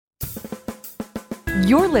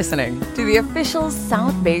You're listening to the official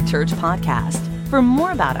South Bay Church podcast. For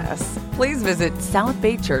more about us, please visit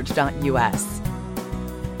southbaychurch.us.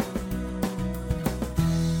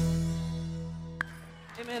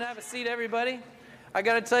 Amen. Have a seat, everybody. I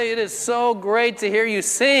got to tell you, it is so great to hear you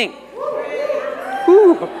sing.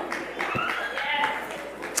 Woo.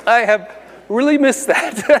 I have really missed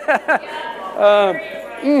that.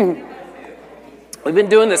 We've been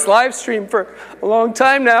doing this live stream for a long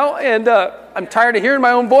time now, and I'm tired of hearing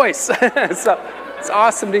my own voice. So it's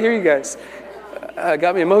awesome to hear you guys.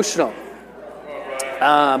 Got me emotional.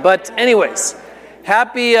 But anyways,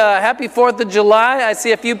 happy 4th of July. I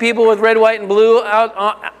see a few people with red, white, and blue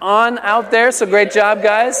out there, so great job,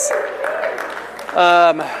 guys.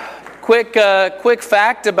 Quick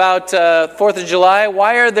fact about 4th of July.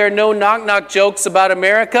 Why are there no knock-knock jokes about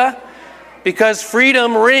America? Because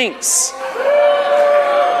freedom rings.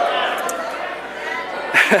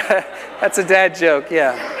 That's a dad joke,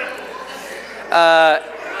 yeah.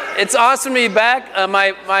 It's awesome to be back.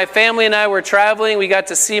 My family and I were traveling. We got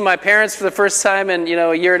to see my parents for the first time in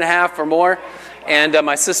a year and a half or more, and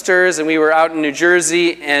my sisters, and we were out in New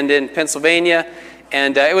Jersey and in Pennsylvania,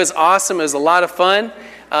 and it was awesome. It was a lot of fun.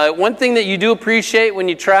 One thing that you do appreciate when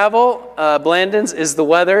you travel, Blandons, is the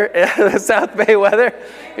weather, the South Bay weather.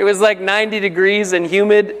 It was like 90 degrees and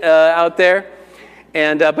humid out there.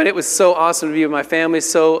 But it was so awesome to be with my family,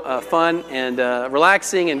 so fun and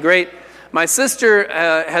relaxing and great. My sister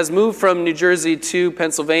has moved from New Jersey to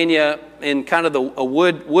Pennsylvania in kind of a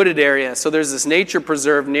wooded area. So there's this nature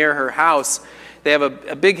preserve near her house. They have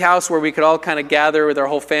a big house where we could all kind of gather with our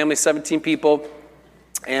whole family, 17 people,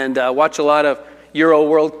 and watch a lot of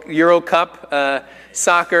Euro Cup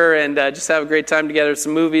soccer and just have a great time together,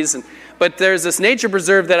 some movies. But there's this nature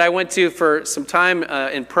preserve that I went to for some time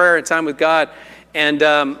in prayer and time with God. And,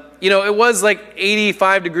 it was like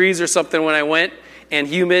 85 degrees or something when I went, and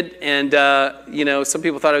humid. And, some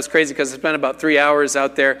people thought I was crazy because I spent about 3 hours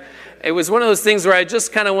out there. It was one of those things where I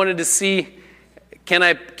just kind of wanted to see, can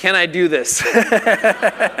I do this?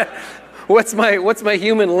 What's my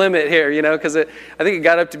human limit here? Because I think it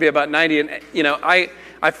got up to be about 90. And,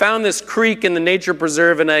 I found this creek in the nature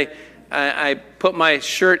preserve, and I put my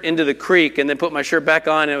shirt into the creek and then put my shirt back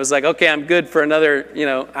on. And it was like, okay, I'm good for another,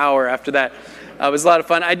 hour after that. It was a lot of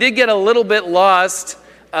fun. I did get a little bit lost,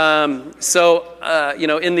 in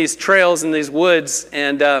these trails, in these woods.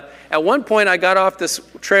 And at one point, I got off this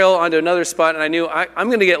trail onto another spot, and I knew I'm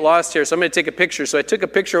going to get lost here, so I'm going to take a picture. So I took a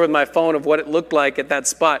picture with my phone of what it looked like at that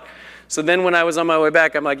spot. So then when I was on my way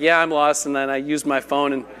back, I'm like, yeah, I'm lost. And then I used my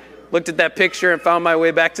phone and looked at that picture and found my way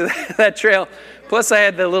back to that trail. Plus, I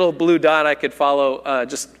had the little blue dot I could follow,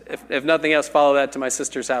 if nothing else, follow that to my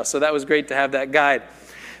sister's house. So that was great to have that guide.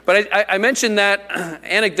 But I mentioned that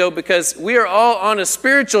anecdote because we are all on a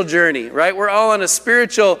spiritual journey, right? We're all on a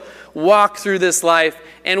spiritual walk through this life,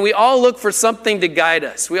 and we all look for something to guide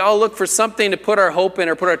us. We all look for something to put our hope in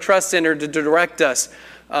or put our trust in or to direct us.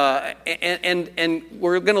 And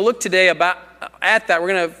we're going to look today at that. We're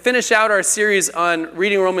going to finish out our series on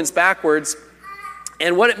reading Romans backwards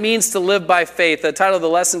and what it means to live by faith. The title of the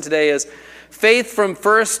lesson today is Faith from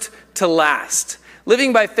First to Last.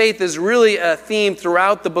 Living by faith is really a theme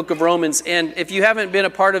throughout the book of Romans. And if you haven't been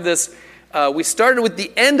a part of this, we started with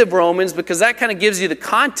the end of Romans because that kind of gives you the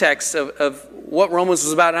context of what Romans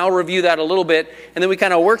was about. And I'll review that a little bit. And then we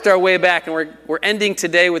kind of worked our way back. And we're ending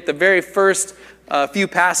today with the very first few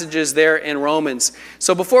passages there in Romans.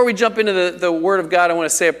 So before we jump into the Word of God, I want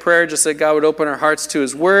to say a prayer just that God would open our hearts to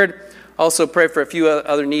His Word. Also pray for a few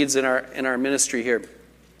other needs in our ministry here.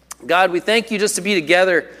 God, we thank you just to be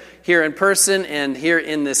together here in person and here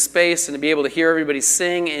in this space, and to be able to hear everybody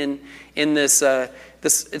sing in this.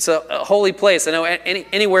 It's a holy place. I know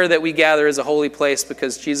anywhere that we gather is a holy place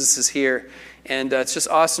because Jesus is here, and it's just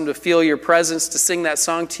awesome to feel your presence, to sing that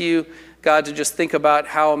song to you, God, to just think about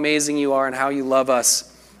how amazing you are and how you love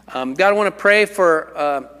us. God, I want to pray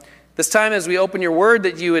for this time as we open your word,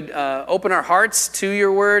 that you would open our hearts to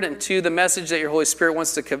your word and to the message that your Holy Spirit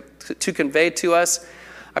wants to convey to us.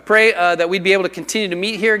 I pray that we'd be able to continue to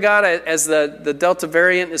meet here, God, as the Delta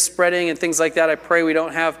variant is spreading and things like that. I pray we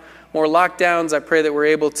don't have more lockdowns. I pray that we're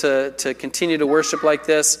able to continue to worship like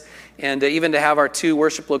this, and even to have our 2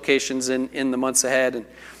 worship locations in the months ahead. And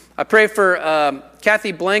I pray for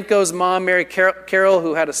Kathy Blanco's mom, Mary Carroll,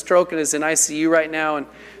 who had a stroke and is in ICU right now,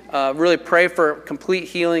 and really pray for complete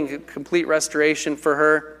healing, complete restoration for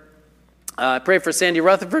her. I pray for Sandy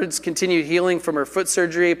Rutherford's continued healing from her foot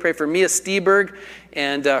surgery. Pray for Mia Steberg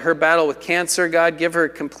and her battle with cancer. God, give her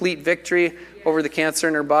complete victory over the cancer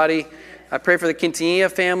in her body. I pray for the Quintanilla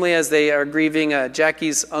family as they are grieving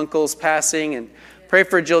Jackie's uncle's passing. And Pray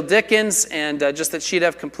for Jill Dickens, and just that she'd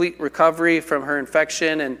have complete recovery from her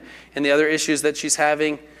infection and the other issues that she's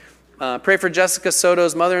having. Pray for Jessica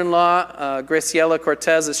Soto's mother-in-law, Graciela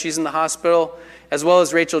Cortez, as she's in the hospital, as well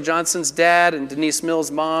as Rachel Johnson's dad and Denise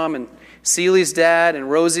Mills' mom and Celie's dad and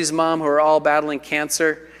Rosie's mom, who are all battling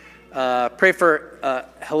cancer. Pray for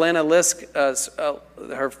Helena Lisk,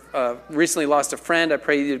 her recently lost a friend. I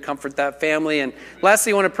pray you'd comfort that family. And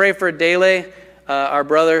lastly, I want to pray for Dele, our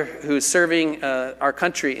brother who's serving our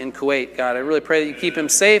country in Kuwait. God, I really pray that you keep him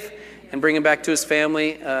safe and bring him back to his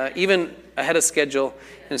family, even ahead of schedule.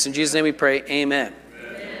 And it's in Jesus' name we pray, amen.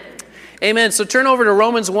 Amen. So turn over to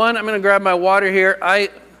Romans 1. I'm going to grab my water here. A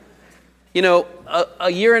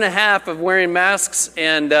year and a half of wearing masks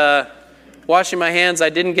and washing my hands, I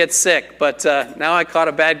didn't get sick, but now I caught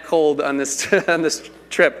a bad cold on this on this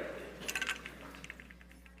trip.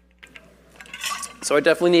 So I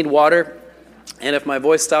definitely need water, and if my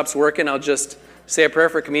voice stops working, I'll just say a prayer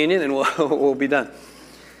for communion, and we'll be done.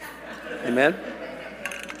 Amen.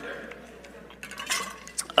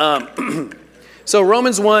 So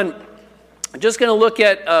Romans 1, I'm just going to look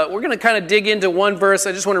at, we're going to kind of dig into one verse.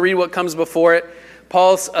 I just want to read what comes before it.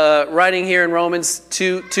 Paul's writing here in Romans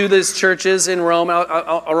to these churches in Rome.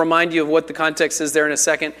 I'll remind you of what the context is there in a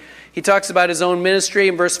second. He talks about his own ministry.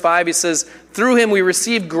 In verse 5, he says, through him we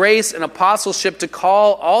received grace and apostleship to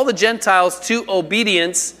call all the Gentiles to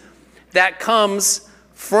obedience that comes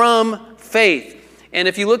from faith. And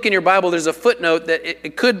if you look in your Bible, there's a footnote that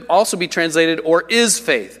it could also be translated, or is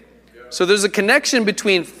faith. So there's a connection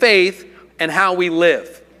between faith and how we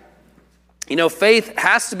live. You know, faith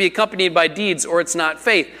has to be accompanied by deeds, or it's not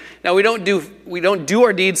faith. Now, we don't do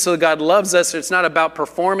our deeds so God loves us. It's not about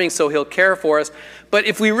performing so He'll care for us. But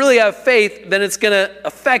if we really have faith, then it's going to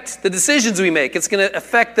affect the decisions we make. It's going to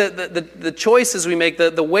affect the choices we make,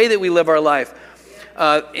 the way that we live our life.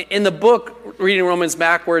 In the book, Reading Romans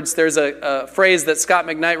Backwards, there's a phrase that Scott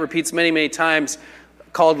McKnight repeats many, many times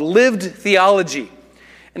called lived theology.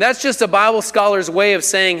 And that's just a Bible scholar's way of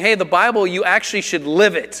saying, hey, the Bible, you actually should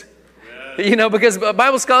live it. Yeah. You know, because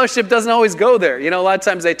Bible scholarship doesn't always go there. You know, a lot of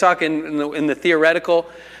times they talk in the theoretical.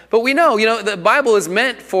 But we know, the Bible is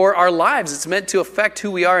meant for our lives. It's meant to affect who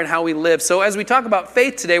we are and how we live. So as we talk about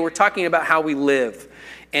faith today, we're talking about how we live.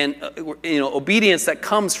 And, obedience that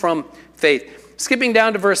comes from faith. Skipping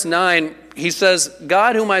down to verse 9, he says,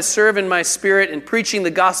 God, whom I serve in my spirit in preaching the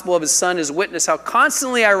gospel of his Son, is witness how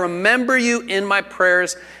constantly I remember you in my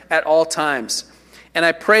prayers at all times. And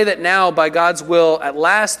I pray that now, by God's will, at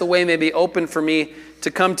last the way may be open for me to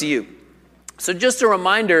come to you. So just a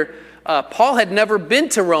reminder, Paul had never been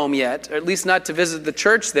to Rome yet, or at least not to visit the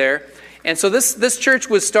church there. And so this church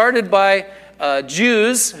was started by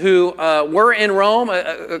Jews who were in Rome,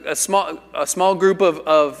 a small group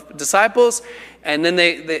of disciples, and then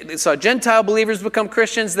they saw Gentile believers become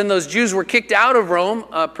Christians. Then those Jews were kicked out of Rome.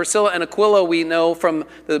 Priscilla and Aquila, we know from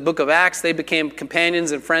the book of Acts, they became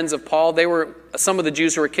companions and friends of Paul. They were some of the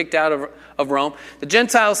Jews who were kicked out of Rome. The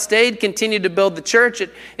Gentiles stayed, continued to build the church.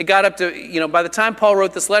 It got up to, by the time Paul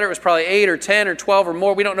wrote this letter, it was probably 8 or 10 or 12 or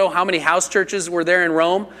more. We don't know how many house churches were there in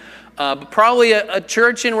Rome. But probably a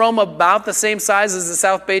church in Rome about the same size as the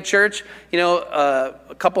South Bay Church,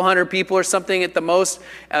 a couple hundred people or something at the most.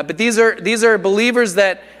 But these are believers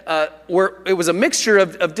that it was a mixture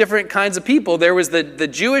of different kinds of people. There was the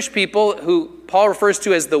Jewish people who Paul refers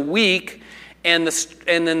to as the weak, and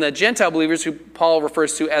then the Gentile believers who Paul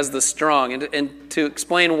refers to as the strong. And to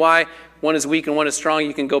explain why one is weak and one is strong,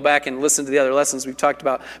 you can go back and listen to the other lessons we've talked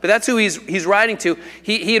about. But that's who he's writing to.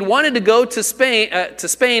 He had wanted to go to Spain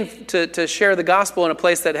to share the gospel in a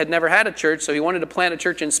place that had never had a church, so he wanted to plant a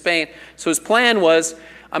church in Spain. So his plan was,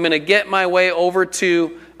 I'm going to get my way over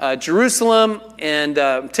to Jerusalem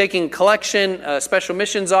and taking collection, special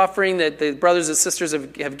missions offering that the brothers and sisters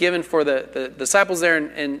have given for the disciples there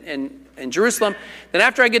in Jerusalem. Then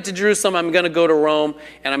after I get to Jerusalem, I'm going to go to Rome,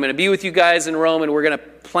 and I'm going to be with you guys in Rome, and we're going to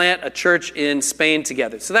plant a church in Spain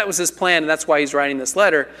together. So that was his plan, and that's why he's writing this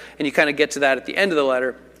letter, and you kind of get to that at the end of the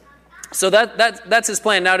letter. So that's his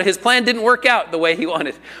plan. Now, his plan didn't work out the way he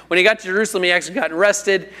wanted. When he got to Jerusalem, he actually got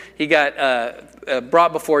arrested. He got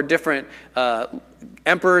brought before different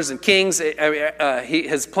emperors and kings.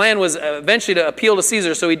 His plan was eventually to appeal to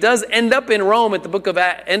Caesar, so he does end up in Rome at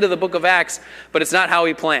the end of the book of Acts, but it's not how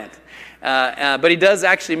he planned. But he does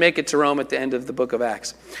actually make it to Rome at the end of the book of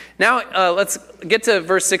Acts. Now, let's get to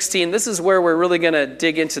verse 16. This is where we're really going to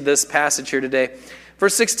dig into this passage here today.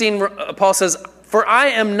 Verse 16, Paul says, "For I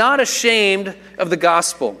am not ashamed of the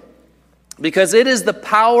gospel, because it is the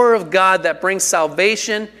power of God that brings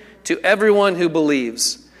salvation to everyone who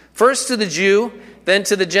believes. First to the Jew, then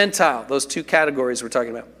to the Gentile." Those two categories we're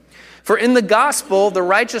talking about. For in the gospel, the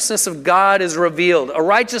righteousness of God is revealed, a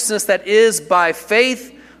righteousness that is by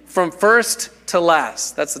faith from first to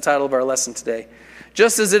last. That's the title of our lesson today.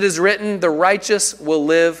 Just as it is written, the righteous will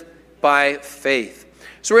live by faith.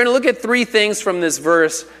 So we're going to look at three things from this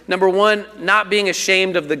verse. Number one, not being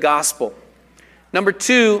ashamed of the gospel. Number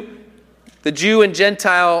two, the Jew and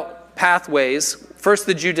Gentile pathways. First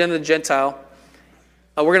the Jew, then the Gentile.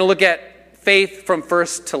 We're going to look at faith from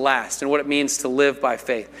first to last and what it means to live by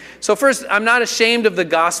faith. So first, I'm not ashamed of the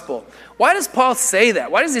gospel. Why does Paul say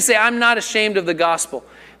that? Why does he say, I'm not ashamed of the gospel?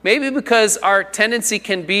 Maybe because our tendency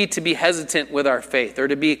can be to be hesitant with our faith, or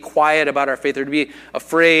to be quiet about our faith, or to be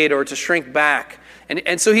afraid, or to shrink back.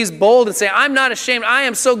 And so he's bold and saying, I'm not ashamed. I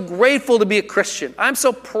am so grateful to be a Christian. I'm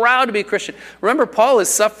so proud to be a Christian. Remember, Paul is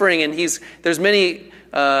suffering, and there's many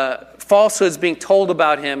falsehoods being told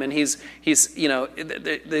about him, and he's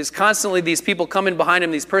there's constantly these people coming behind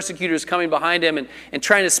him, these persecutors coming behind him and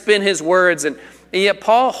trying to spin his words, and yet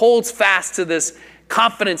Paul holds fast to this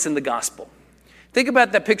confidence in the gospel. Think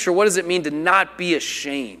about that picture. What does it mean to not be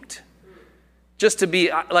ashamed? Just to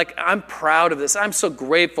be like, I'm proud of this. I'm so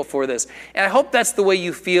grateful for this. And I hope that's the way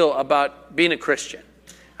you feel about being a Christian.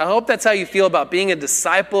 I hope that's how you feel about being a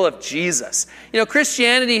disciple of Jesus. You know,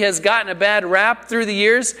 Christianity has gotten a bad rap through the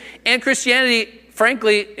years, and Christianity,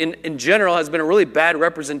 frankly, in general, has been a really bad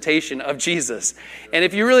representation of Jesus. And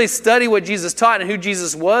if you really study what Jesus taught and who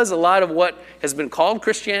Jesus was, a lot of what has been called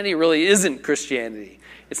Christianity really isn't Christianity.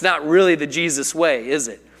 It's not really the Jesus way, is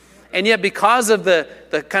it? And yet, because of the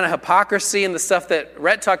kind of hypocrisy and the stuff that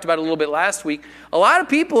Rhett talked about a little bit last week, a lot of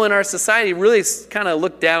people in our society really kind of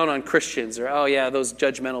look down on Christians, or, oh yeah, those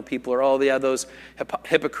judgmental people, or, oh yeah, those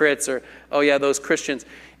hypocrites, or, oh yeah, those Christians.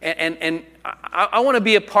 And I want to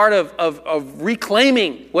be a part of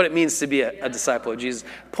reclaiming what it means to be a disciple of Jesus,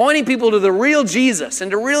 pointing people to the real Jesus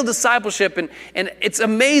and to real discipleship, and it's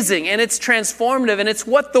amazing, and it's transformative, and it's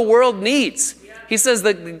what the world needs. He says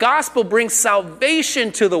the gospel brings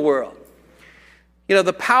salvation to the world. You know,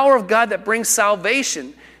 the power of God that brings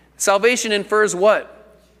salvation. Salvation infers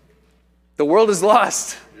what? The world is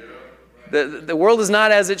lost. The world is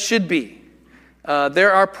not as it should be.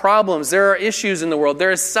 There are problems. There are issues in the world.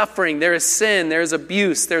 There is suffering. There is sin. There is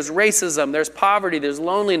abuse. There's racism. There's poverty. There's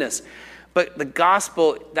loneliness. But the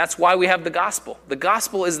gospel, that's why we have the gospel. The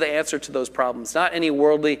gospel is the answer to those problems, not any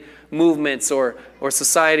worldly movements or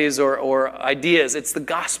societies or ideas. It's the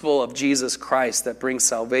gospel of Jesus Christ that brings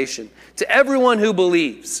salvation to everyone who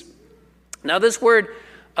believes. Now this word,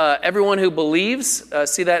 everyone who believes,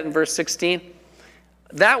 see that in verse 16?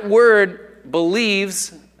 That word,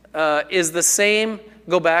 believes, is the same.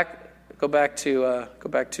 Go back 2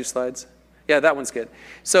 slides. Yeah, that one's good.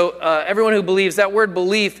 So everyone who believes, that word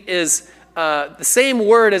belief is the same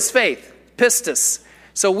word as faith, pistis.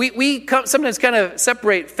 So we sometimes kind of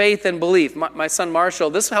separate faith and belief. My son Marshall,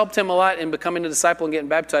 this helped him a lot in becoming a disciple and getting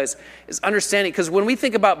baptized, is understanding, because when we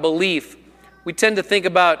think about belief, we tend to think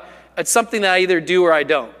about it's something that I either do or I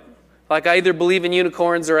don't. Like I either believe in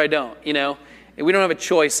unicorns or I don't, you know. And we don't have a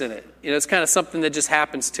choice in it. You know, it's kind of something that just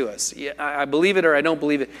happens to us. I believe it or I don't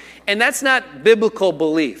believe it. And that's not biblical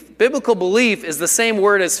belief. Biblical belief is the same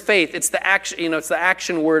word as faith. It's the action, it's the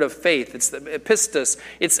action word of faith. It's the pistis.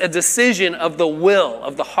 It's a decision of the will,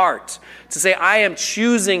 of the heart, to say, I am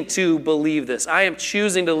choosing to believe this. I am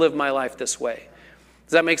choosing to live my life this way.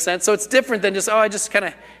 Does that make sense? So it's different than just, I just kind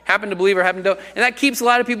of happen to believe or happen to. And that keeps a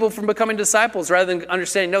lot of people from becoming disciples rather than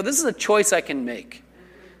understanding, no, this is a choice I can make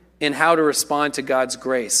in how to respond to God's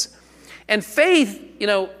grace. And faith,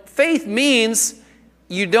 faith means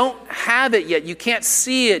you don't have it yet. You can't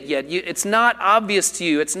see it yet. It's not obvious to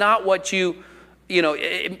you. It's not what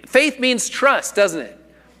faith means trust, doesn't it?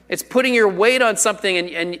 It's putting your weight on something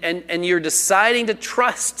and you're deciding to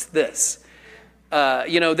trust this.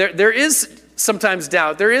 There is sometimes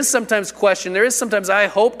doubt. There is sometimes question. There is sometimes I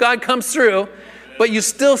hope God comes through, but you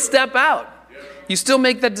still step out. You still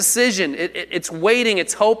make that decision. It's waiting,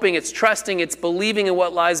 it's hoping, it's trusting, it's believing in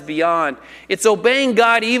what lies beyond. It's obeying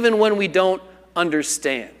God even when we don't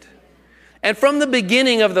understand. And from the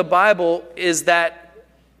beginning of the Bible is that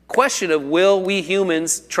question of, will we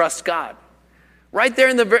humans trust God? Right there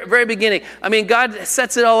in the very beginning. I mean, God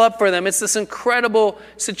sets it all up for them. It's this incredible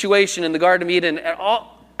situation in the Garden of Eden.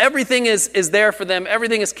 Everything is there for them.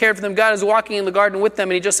 Everything is cared for them. God is walking in the garden with them,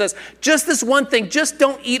 and he just says, just this one thing, just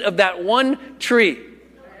don't eat of that one tree.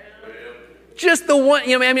 Just the one,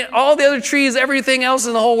 all the other trees, everything else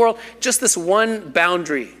in the whole world, just this one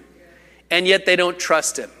boundary. And yet they don't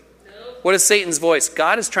trust him. What is Satan's voice?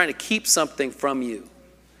 God is trying to keep something from you.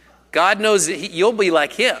 God knows that you'll be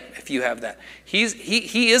like him if you have that. He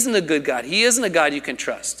isn't a good God. He isn't a God you can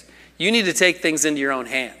trust. You need to take things into your own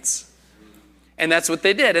hands. And that's what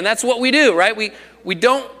they did. And that's what we do, right? We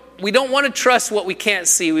don't want to trust what we can't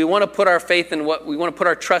see. We want to put our faith in we want to put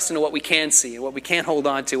our trust into what we can see, what we can hold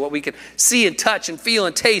on to, what we can see and touch and feel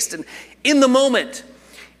and taste and in the moment.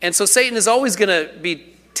 And so Satan is always going to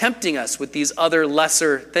be tempting us with these other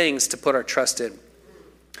lesser things to put our trust in.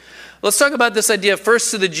 Let's talk about this idea first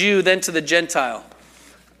to the Jew, then to the Gentile.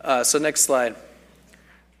 So next slide.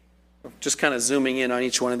 Just kind of zooming in on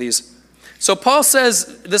each one of these. So Paul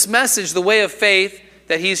says this message, the way of faith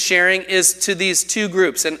that he's sharing, is to these two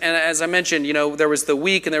groups. And as I mentioned, there was the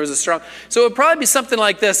weak and there was the strong. So it would probably be something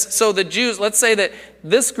like this. So the Jews, let's say that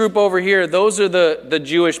this group over here, those are the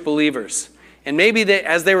Jewish believers. And maybe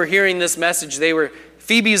as they were hearing this message,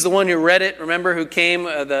 Phoebe's the one who read it, remember, who came,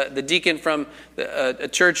 the deacon from a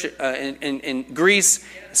church in Greece.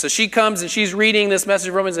 So she comes and she's reading this message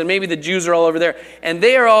of Romans, and maybe the Jews are all over there. And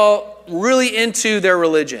they are all really into their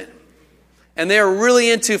religion. And they are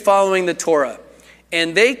really into following the Torah.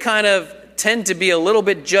 And they kind of tend to be a little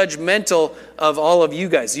bit judgmental of all of you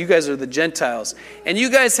guys. You guys are the Gentiles. And you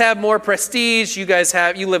guys have more prestige. You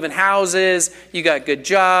live in houses. You got good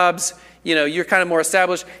jobs. You're kind of more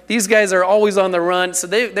established. These guys are always on the run. So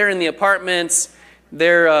they're in the apartments.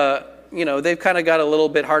 They've kind of got a little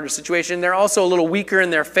bit harder situation. They're also a little weaker in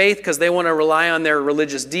their faith because they want to rely on their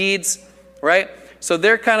religious deeds, right? So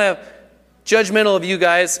they're kind of judgmental of you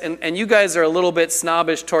guys, and you guys are a little bit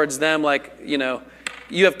snobbish towards them, like,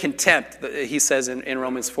 you have contempt, he says in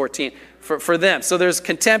Romans 14, for them. So there's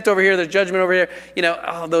contempt over here, there's judgment over here.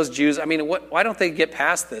 Those Jews, why don't they get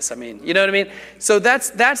past this? You know what I mean? So that's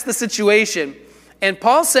the situation. And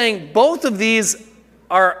Paul's saying both of these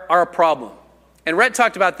are a problem. And Rhett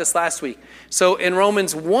talked about this last week. So in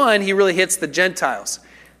Romans 1, he really hits the Gentiles.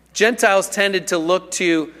 Gentiles tended to look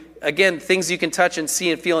to, again, things you can touch and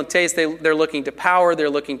see and feel and taste. They're looking to power. They're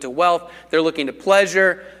looking to wealth. They're looking to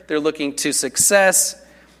pleasure. They're looking to success.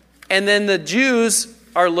 And then the Jews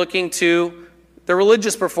are looking to the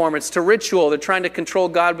religious performance, to ritual. They're trying to control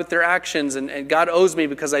God with their actions. And God owes me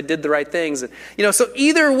because I did the right things. And, so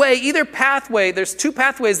either way, either pathway, there's two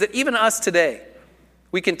pathways that even us today,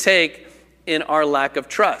 we can take in our lack of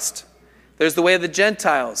trust. There's the way of the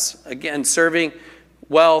Gentiles, again, serving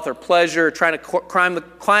wealth or pleasure, trying to climb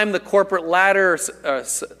the corporate ladder,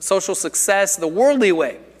 social success, the worldly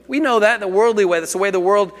way. We know that, the worldly way. That's the way the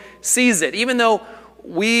world sees it. Even though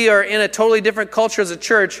we are in a totally different culture as a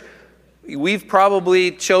church, we've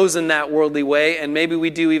probably chosen that worldly way, and maybe we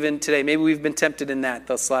do even today. Maybe we've been tempted in that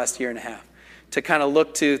this last year and a half, to kind of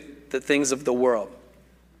look to the things of the world.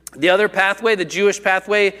 The other pathway, the Jewish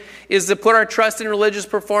pathway, is to put our trust in religious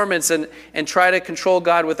performance and try to control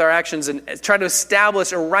God with our actions and try to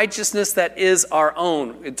establish a righteousness that is our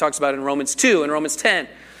own. It talks about it in Romans 2 and Romans 10.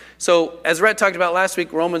 So as Rhett talked about last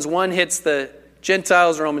week, Romans 1 hits the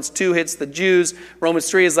Gentiles, Romans 2 hits the Jews, Romans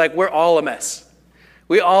 3 is like, we're all a mess.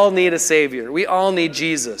 We all need a Savior. We all need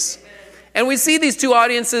Jesus. And we see these two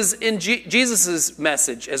audiences in Jesus'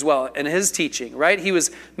 message as well, and his teaching, right? He was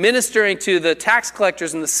ministering to the tax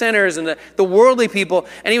collectors and the sinners and the worldly people,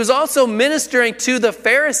 and he was also ministering to the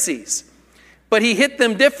Pharisees. But he hit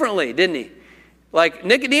them differently, didn't he? Like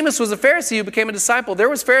Nicodemus was a Pharisee who became a disciple. There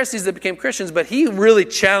was Pharisees that became Christians, but he really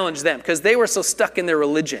challenged them because they were so stuck in their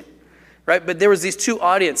religion, right? But there was these two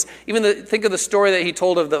audiences. Think of the story that he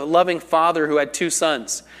told of the loving father who had two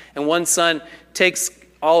sons, and one son takes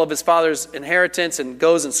all of his father's inheritance and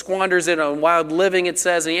goes and squanders it on wild living, it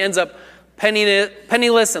says, and he ends up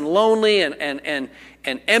penniless and lonely and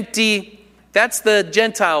empty. That's the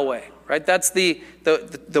Gentile way, right? That's the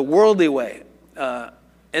worldly way.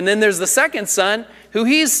 And then there's the second son who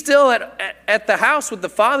he's still at the house with the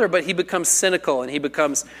father, but he becomes cynical and he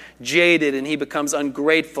becomes jaded and he becomes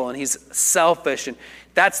ungrateful and he's selfish. And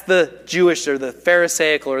that's the Jewish or the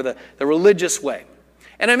Pharisaical or the religious way.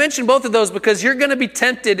 And I mention both of those because you're going to be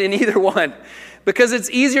tempted in either one, because it's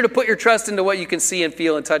easier to put your trust into what you can see and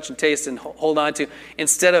feel and touch and taste and hold on to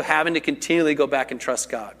instead of having to continually go back and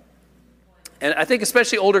trust God. And I think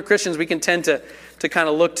especially older Christians, we can tend to kind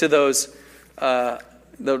of look to those,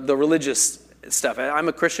 the religious stuff. I'm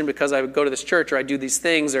a Christian because I would go to this church or I do these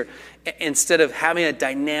things, or instead of having a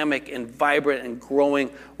dynamic and vibrant and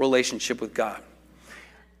growing relationship with God.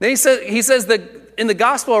 Then he says that in the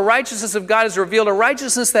gospel, a righteousness of God is revealed, a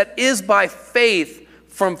righteousness that is by faith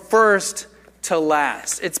from first to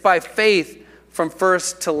last. It's by faith from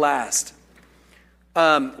first to last.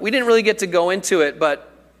 We didn't really get to go into it,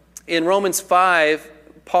 but in Romans 5,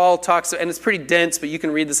 Paul talks, and it's pretty dense, but you can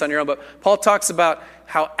read this on your own, but Paul talks about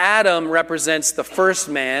how Adam represents the first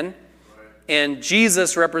man and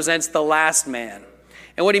Jesus represents the last man.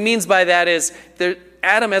 And what he means by that is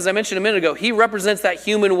Adam, as I mentioned a minute ago, he represents that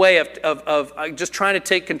human way of just trying to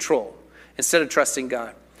take control instead of trusting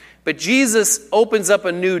God. But Jesus opens up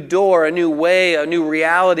a new door, a new way, a new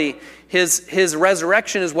reality. His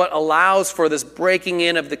resurrection is what allows for this breaking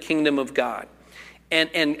in of the kingdom of God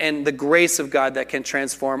and the grace of God that can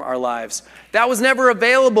transform our lives. That was never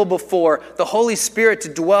available before, the Holy Spirit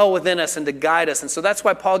to dwell within us and to guide us. And so that's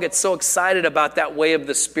why Paul gets so excited about that way of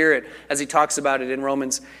the Spirit as he talks about it in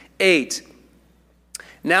Romans 8.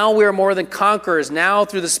 Now we are more than conquerors. Now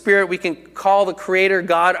through the Spirit we can call the Creator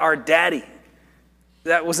God our daddy.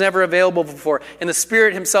 That was never available before. And the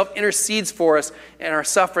Spirit himself intercedes for us in our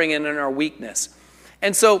suffering and in our weakness.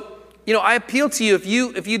 And so, I appeal to you,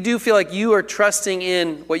 if you do feel like you are trusting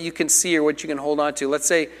in what you can see or what you can hold on to. Let's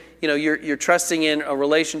say, you're trusting in a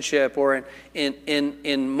relationship or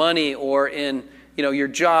in money or in, your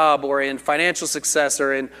job or in financial success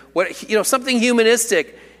or in something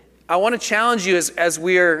humanistic. I want to challenge you as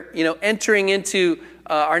we're, entering into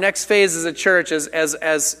our next phase as a church,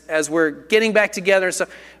 as we're getting back together and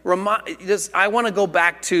stuff. I want to go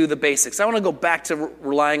back to the basics. I want to go back to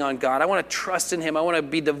relying on God. I want to trust in Him. I want to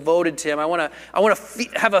be devoted to Him. I want to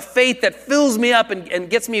have a faith that fills me up and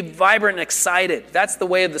gets me vibrant and excited. That's the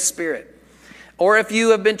way of the Spirit. Or if you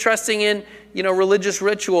have been trusting in, religious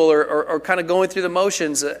ritual or kind of going through the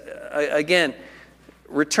motions, again,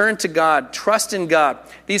 return to God. Trust in God.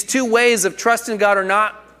 These two ways of trust in God or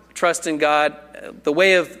not trust in God, the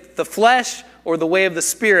way of the flesh or the way of the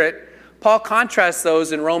Spirit, Paul contrasts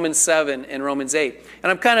those in Romans 7 and Romans 8.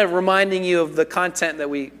 And I'm kind of reminding you of the content that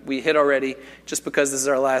we hit already, just because this is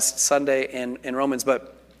our last Sunday in Romans.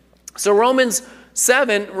 So Romans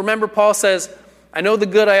 7, remember Paul says, I know the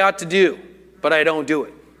good I ought to do, but I don't do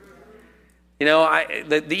it.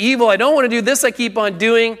 The evil I don't want to do, this I keep on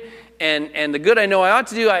doing. And the good I know I ought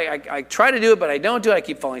to do, I try to do it, but I don't do it. I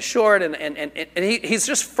keep falling short. And he's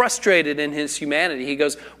just frustrated in his humanity. He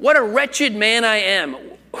goes, what a wretched man I am.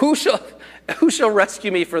 Who shall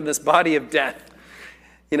rescue me from this body of death?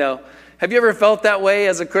 Have you ever felt that way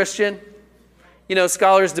as a Christian?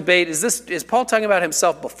 Scholars debate, is Paul talking about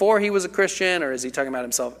himself before he was a Christian, or is he talking about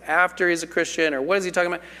himself after he's a Christian, or what is he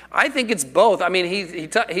talking about? I think it's both. I mean,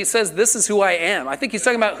 he says, this is who I am. I think he's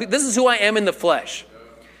talking about, this is who I am in the flesh.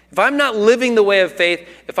 If I'm not living the way of faith,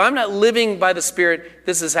 if I'm not living by the Spirit,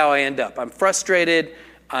 this is how I end up. I'm frustrated.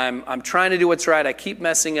 I'm trying to do what's right. I keep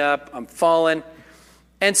messing up. I'm fallen.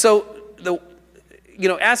 And so,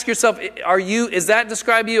 ask yourself, does that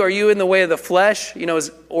describe you? Are you in the way of the flesh? Are you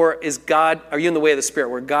in the way of the Spirit,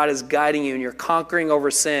 where God is guiding you and you're conquering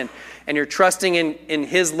over sin and you're trusting in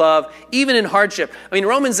His love, even in hardship? I mean,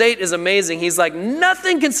 Romans 8 is amazing. He's like,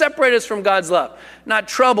 nothing can separate us from God's love. Not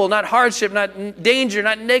trouble, not hardship, not danger,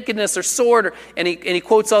 not nakedness or sword. And he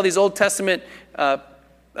quotes all these Old Testament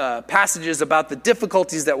passages about the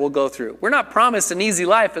difficulties that we'll go through. We're not promised an easy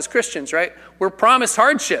life as Christians, right? We're promised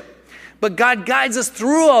hardship. But God guides us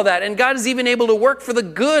through all that. And God is even able to work for the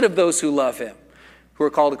good of those who love Him, who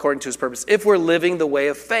are called according to His purpose, if we're living the way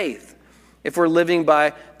of faith, if we're living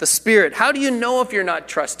by the Spirit. How do you know if you're not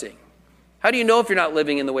trusting? How do you know if you're not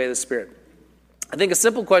living in the way of the Spirit? I think a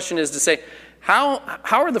simple question is to say, how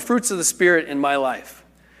are the fruits of the Spirit in my life?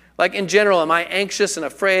 Like in general, am I anxious and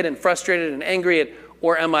afraid and frustrated and angry,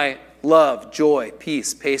 or am I love, joy,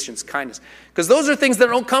 peace, patience, kindness? Because those are things that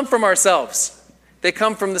don't come from ourselves. They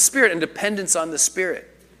come from the Spirit and dependence on the Spirit.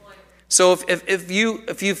 So if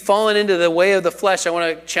you've fallen into the way of the flesh, I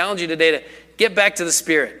want to challenge you today to get back to the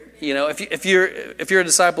Spirit. If you're a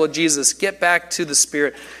disciple of Jesus, get back to the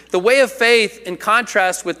Spirit. The way of faith, in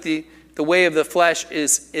contrast with the way of the flesh,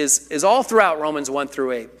 is all throughout Romans 1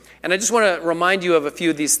 through 8. And I just want to remind you of a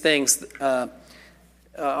few of these things. They'll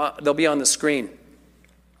be on the screen.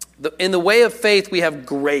 In the way of faith, we have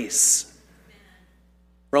grace.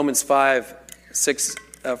 Romans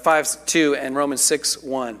 5:2 and Romans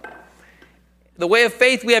 6:1. The way of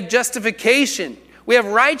faith, we have justification. We have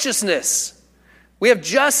righteousness. We have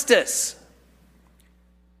justice.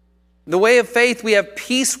 The way of faith, we have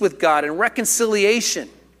peace with God and reconciliation.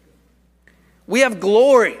 We have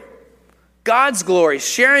glory. God's glory,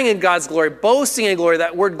 sharing in God's glory, boasting in glory.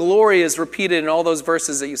 That word glory is repeated in all those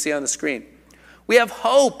verses that you see on the screen. We have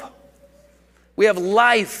hope. We have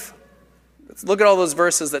life. Let's look at all those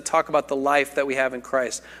verses that talk about the life that we have in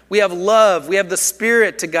Christ. We have love. We have the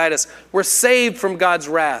Spirit to guide us. We're saved from God's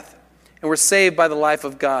wrath, and we're saved by the life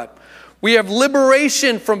of God. We have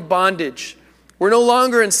liberation from bondage. We're no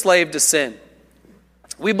longer enslaved to sin.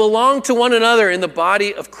 We belong to one another in the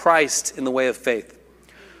body of Christ in the way of faith.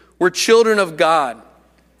 We're children of God.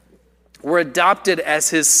 We're adopted as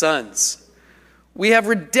His sons. We have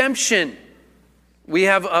redemption. We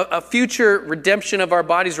have a future redemption of our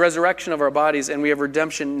bodies, resurrection of our bodies, and we have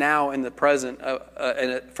redemption now in the present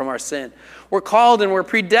from our sin. We're called and we're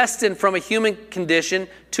predestined from a human condition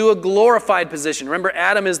to a glorified position. Remember,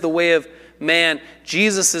 Adam is the way of man.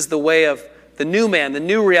 Jesus is the way of the new man, the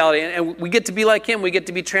new reality. And we get to be like him. We get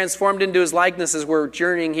to be transformed into his likeness as we're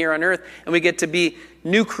journeying here on earth. And we get to be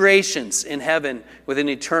new creations in heaven with an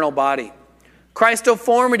eternal body.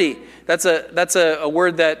 Christoformity, that's a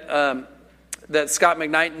word that Scott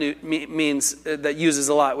McKnight means, that uses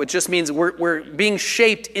a lot, which just means we're being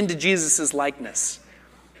shaped into Jesus' likeness.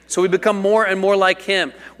 So we become more and more like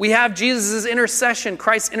him. We have Jesus' intercession,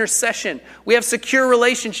 Christ's intercession. We have secure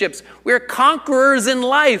relationships. We are conquerors in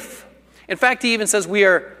life. In fact, he even says we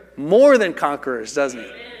are more than conquerors, doesn't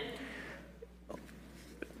he?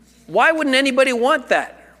 Why wouldn't anybody want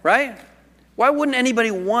that, right? Why wouldn't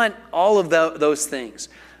anybody want all of those things?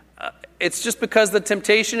 It's just because the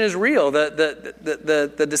temptation is real.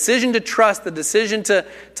 The decision to trust, the decision to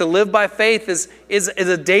live by faith is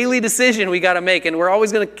a daily decision we got to make. And we're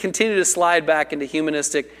always going to continue to slide back into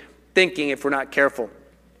humanistic thinking if we're not careful.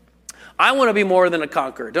 I want to be more than a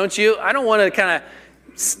conqueror, don't you? I don't want to kind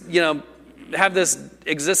of, have this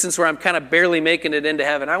existence where I'm kind of barely making it into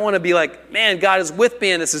heaven. I want to be like, man, God is with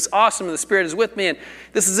me and this is awesome and the Spirit is with me and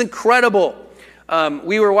this is incredible.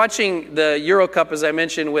 We were watching the Euro Cup, as I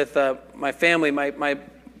mentioned, with my family. My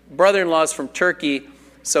brother-in-law is from Turkey,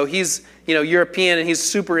 so he's European and he's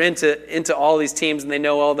super into all these teams, and they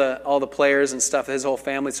know all the players and stuff. His whole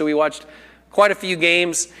family. So we watched quite a few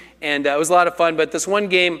games, and it was a lot of fun. But this one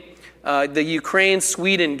game, the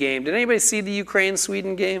Ukraine-Sweden game. Did anybody see the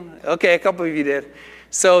Ukraine-Sweden game? Okay, a couple of you did.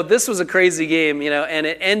 So this was a crazy game, and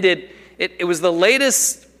it ended. It was the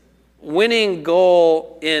latest winning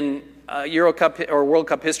goal in Euro Cup or World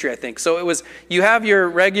Cup history, I think. So it was, you have your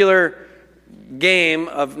regular game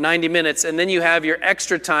of 90 minutes, and then you have your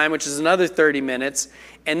extra time, which is another 30 minutes,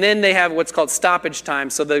 and then they have what's called stoppage time.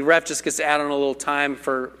 So the ref just gets to add on a little time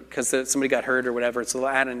because somebody got hurt or whatever. So they'll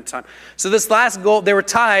add in time. So this last goal, they were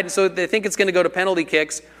tied, so they think it's going to go to penalty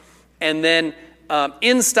kicks, and then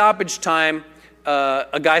in stoppage time,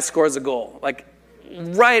 a guy scores a goal, like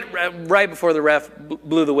right before the ref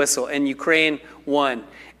blew the whistle, and Ukraine won.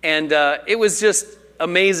 And it was just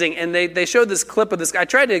amazing. And they showed this clip of this guy. I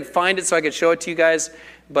tried to find it so I could show it to you guys,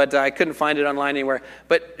 but I couldn't find it online anywhere.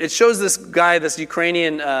 But it shows this guy, this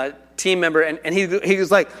Ukrainian team member, and he was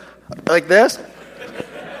like this.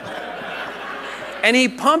 And he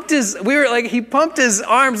pumped his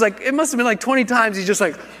arms, like, it must have been like 20 times. He's just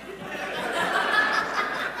like.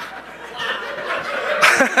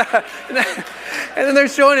 And then they're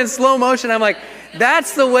showing in slow motion. I'm like,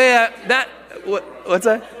 that's the way what's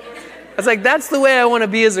that? I was like, that's the way I want to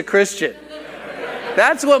be as a Christian.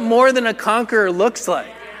 That's what more than a conqueror looks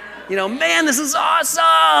like. Man, this is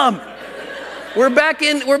awesome. We're back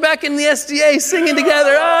in the SDA singing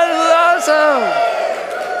together. Oh,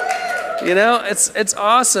 this is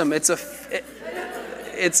awesome. It's awesome.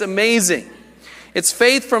 It's amazing. It's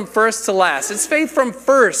faith from first to last. It's faith from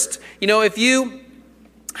first. If you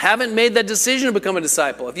haven't made that decision to become a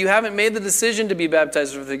disciple, if you haven't made the decision to be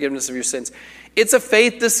baptized for the forgiveness of your sins, it's a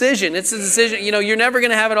faith decision. It's a decision. You're never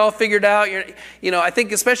going to have it all figured out. I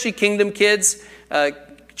think especially kingdom kids,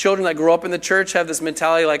 children that grow up in the church have this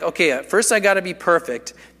mentality like, okay, first I got to be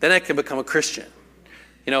perfect, then I can become a Christian.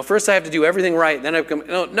 First I have to do everything right, then I become.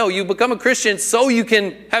 No, you become a Christian so you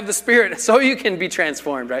can have the Spirit, so you can be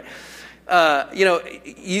transformed, right?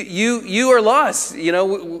 You are lost,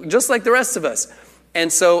 just like the rest of us. And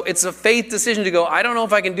so it's a faith decision to go, I don't know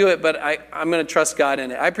if I can do it, but I'm going to trust God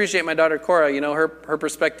in it. I appreciate my daughter Cora, her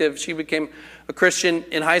perspective. She became a Christian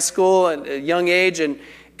in high school at a young age, and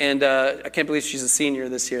I can't believe she's a senior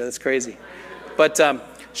this year. That's crazy. But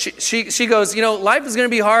she goes, life is going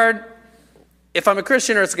to be hard if I'm a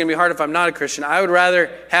Christian, or it's going to be hard if I'm not a Christian. I would rather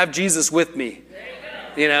have Jesus with me.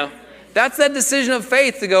 That's that decision of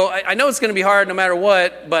faith to go, I know it's going to be hard no matter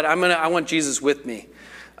what, but I want Jesus with me.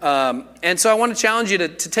 And so I want to challenge you to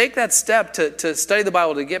take that step to study the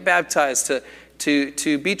Bible, to get baptized,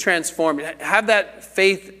 to be transformed. Have that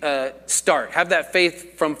faith start. Have that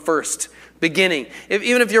faith from first beginning.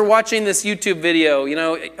 Even if you're watching this YouTube video,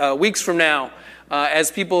 weeks from now,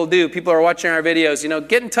 as people are watching our videos,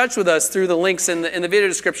 get in touch with us through the links in the video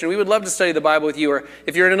description. We would love to study the Bible with you. Or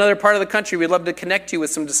if you're in another part of the country, we'd love to connect you with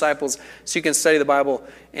some disciples so you can study the Bible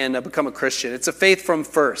and become a Christian. It's a faith from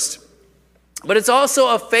first. But it's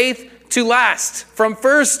also a faith to last, from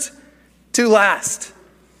first to last.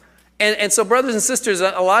 And so, brothers and sisters,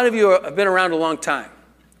 a lot of you have been around a long time.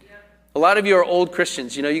 A lot of you are old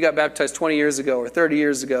Christians. You got baptized 20 years ago or 30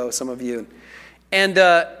 years ago, some of you. And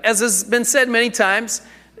as has been said many times,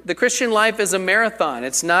 the Christian life is a marathon.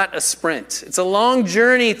 It's not a sprint. It's a long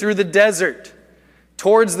journey through the desert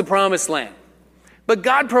towards the promised land. But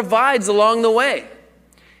God provides along the way.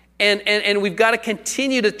 And we've got to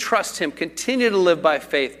continue to trust him, continue to live by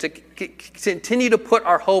faith, to continue to put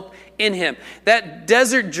our hope in him. That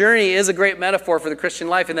desert journey is a great metaphor for the Christian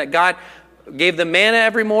life in that God gave them manna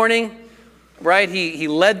every morning, right? He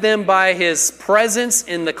led them by his presence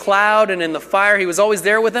in the cloud and in the fire. He was always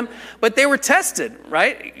there with them. But they were tested,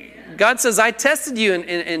 right? God says, I tested you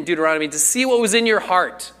in Deuteronomy to see what was in your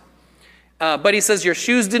heart. But he says, your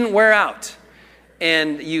shoes didn't wear out.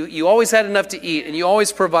 And you always had enough to eat, and you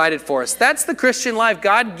always provided for us. That's the Christian life.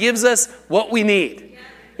 God gives us what we need.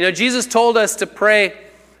 You know, Jesus told us to pray,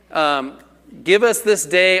 give us this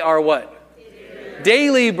day our what?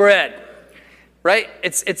 Daily bread. Right?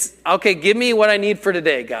 It's okay, give me what I need for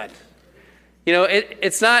today, God. You know,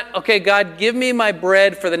 it's not, okay, God, give me my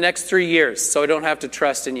bread for the next 3 years so I don't have to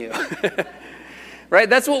trust in you. Right?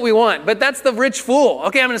 That's what we want. But that's the rich fool.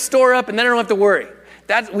 Okay, I'm going to store up and then I don't have to worry.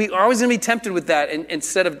 We are always going to be tempted with that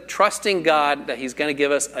instead of trusting God that he's going to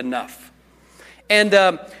give us enough.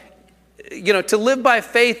 And, you know, to live by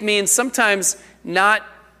faith means sometimes not,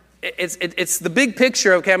 it's the big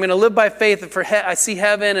picture. Okay, I'm going to live by faith. I see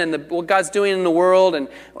heaven and what God's doing in the world and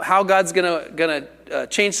how God's going to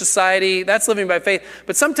change society. That's living by faith.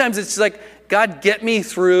 But sometimes it's like, God, get me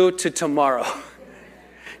through to tomorrow.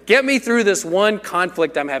 Get me through this one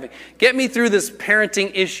conflict I'm having. Get me through this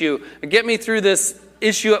parenting issue. Get me through this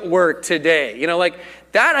issue at work today. You know, like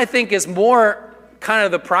that I think is more kind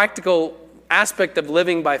of the practical aspect of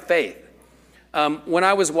living by faith. When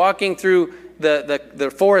I was walking through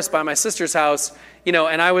the forest by my sister's house, you know,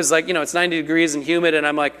 and I was like, you know, it's 90 degrees and humid, and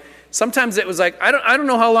I'm like, sometimes it was like, I don't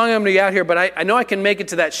know how long I'm going to be out here, but I know I can make it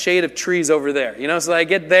to that shade of trees over there, you know, so I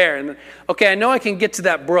get there, and okay, I know I can get to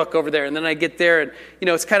that brook over there, and then I get there, and, you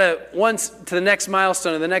know, it's kind of once to the next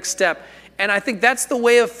milestone or the next step, and I think that's the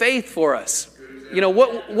way of faith for us. You know,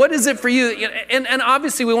 what is it for you? And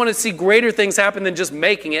obviously we want to see greater things happen than just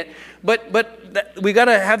making it, but we got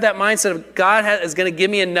to have that mindset of God is going to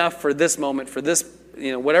give me enough for this moment, for this,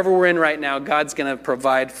 you know, whatever we're in right now, God's going to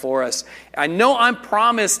provide for us. I know I'm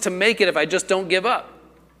promised to make it if I just don't give up,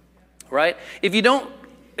 right? If you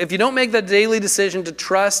don't make that daily decision to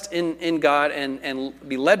trust in God and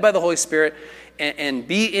be led by the Holy Spirit and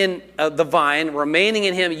be in the vine, remaining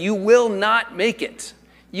in him, you will not make it.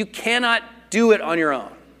 You cannot do it on your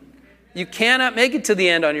own. You cannot make it to the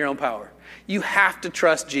end on your own power. You have to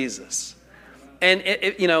trust Jesus. And,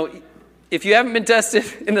 you know, if you haven't been tested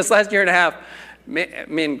in this last year and a half, I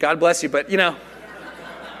mean, God bless you, but, you know,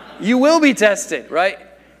 you will be tested, right?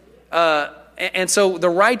 And so the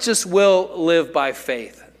righteous will live by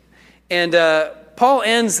faith. And Paul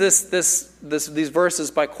ends these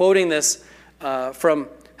verses by quoting this from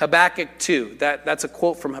Habakkuk 2. That's a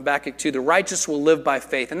quote from Habakkuk 2. The righteous will live by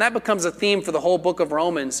faith. And that becomes a theme for the whole book of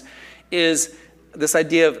Romans, is this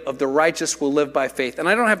idea of the righteous will live by faith. And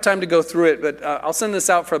I don't have time to go through it, but I'll send this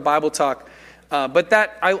out for a Bible talk. But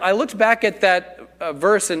I looked back at that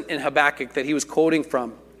verse in Habakkuk that he was quoting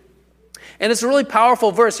from. And it's a really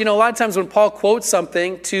powerful verse. You know, a lot of times when Paul quotes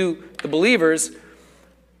something to the believers,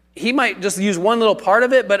 he might just use one little part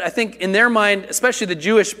of it, but I think in their mind, especially the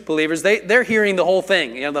Jewish believers, they're hearing the whole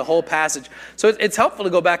thing, you know, the whole passage. So it's helpful to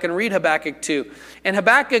go back and read Habakkuk 2. And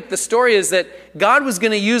Habakkuk, the story is that God was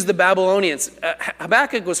going to use the Babylonians.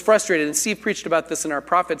 Habakkuk was frustrated, and Steve preached about this in our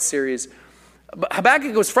Prophets series. But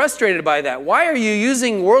Habakkuk was frustrated by that. Why are you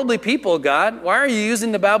using worldly people, God? Why are you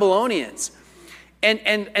using the Babylonians?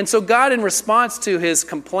 And so God, in response to his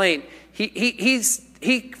complaint, he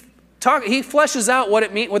fleshes out what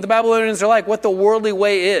it means, what the Babylonians are like, what the worldly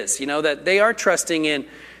way is. You know, that they are trusting in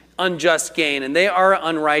unjust gain, and they are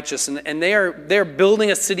unrighteous, and they're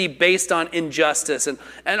building a city based on injustice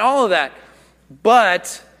and all of that.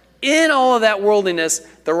 But in all of that worldliness,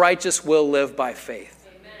 the righteous will live by faith.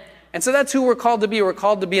 And so that's who we're called to be. We're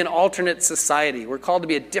called to be an alternate society. We're called to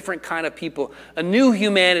be a different kind of people, a new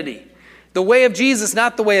humanity. The way of Jesus,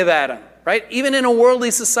 not the way of Adam, right? Even in a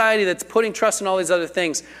worldly society that's putting trust in all these other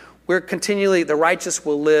things, we're continually, the righteous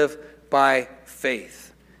will live by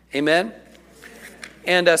faith. Amen?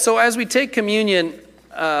 And so as we take communion,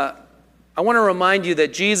 I want to remind you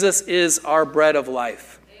that Jesus is our bread of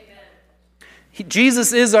life.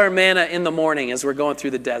 Jesus is our manna in the morning as we're going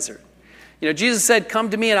through the desert. You know, Jesus said, come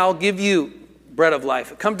to me and I'll give you bread of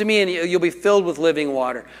life. Come to me and you'll be filled with living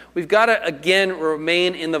water. We've got to, again,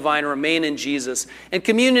 remain in the vine, remain in Jesus. And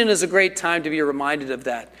communion is a great time to be reminded of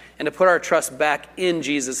that and to put our trust back in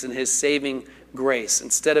Jesus and his saving grace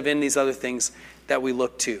instead of in these other things that we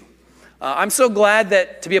look to. I'm so glad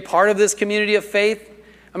to be a part of this community of faith.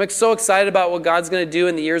 I'm so excited about what God's going to do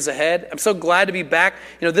in the years ahead. I'm so glad to be back.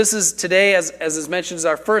 This is today, as is mentioned, is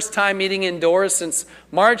our first time meeting indoors since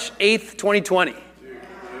March 8th, 2020.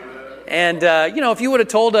 And, if you would have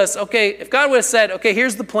told us, okay, if God would have said, okay,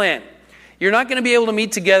 here's the plan. You're not going to be able to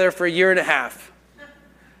meet together for a year and a half.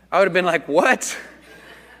 I would have been like, what?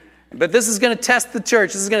 But this is going to test the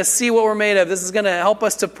church. This is going to see what we're made of. This is going to help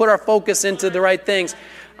us to put our focus into the right things.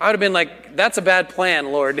 I would have been like, that's a bad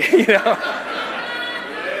plan, Lord. But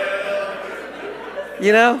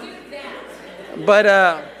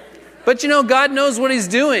God knows what he's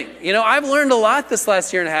doing. I've learned a lot this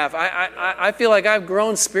last year and a half. I feel like I've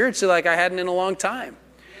grown spiritually like I hadn't in a long time.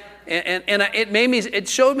 And it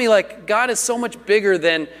showed me like God is so much bigger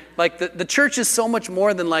than like the church is so much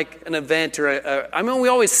more than like an event or we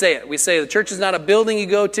always say it. We say the church is not a building you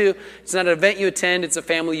go to. It's not an event you attend. It's a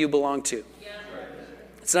family you belong to.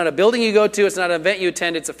 It's not a building you go to. It's not an event you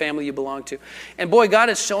attend. It's a family you belong to. And boy, God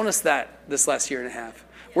has shown us that this last year and a half.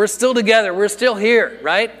 We're still together. We're still here,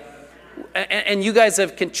 right? And you guys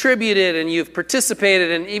have contributed and you've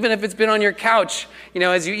participated. And even if it's been on your couch,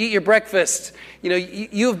 as you eat your breakfast,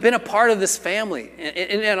 you have been a part of this family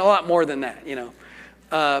and a lot more than that,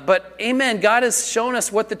 But amen, God has shown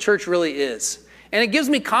us what the church really is. And it gives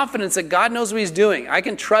me confidence that God knows what he's doing. I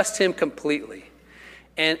can trust him completely.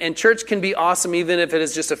 And church can be awesome even if it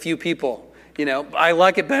is just a few people. I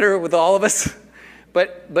like it better with all of us.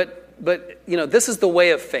 But this is the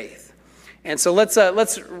way of faith. And so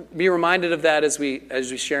let's be reminded of that as we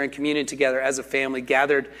share in communion together as a family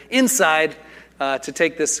gathered inside to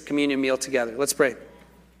take this communion meal together. Let's pray.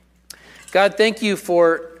 God, thank you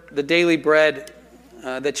for the daily bread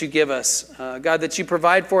that you give us. God, that you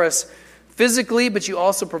provide for us physically, but you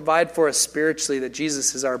also provide for us spiritually, that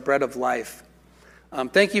Jesus is our bread of life.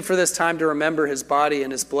 Thank you for this time to remember his body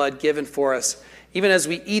and his blood given for us, even as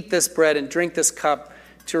we eat this bread and drink this cup,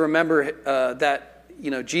 to remember that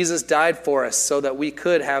Jesus died for us so that we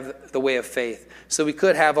could have the way of faith, so we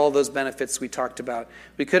could have all those benefits we talked about.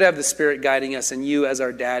 We could have the Spirit guiding us and you as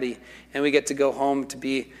our daddy, and we get to go home to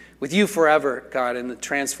be with you forever, God, in the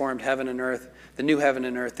transformed heaven and earth, the new heaven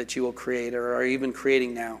and earth that you will create or are even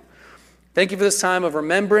creating now. Thank you for this time of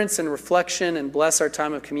remembrance and reflection, and bless our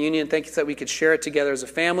time of communion. Thank you that we could share it together as a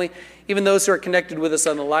family. Even those who are connected with us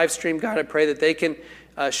on the live stream, God, I pray that they can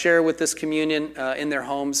share with this communion in their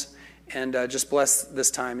homes. And just bless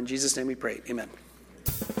this time. In Jesus' name we pray. Amen.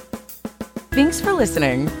 Thanks for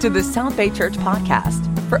listening to the South Bay Church podcast.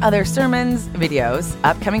 For other sermons, videos,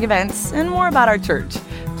 upcoming events, and more about our church,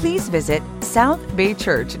 please visit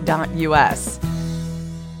southbaychurch.us.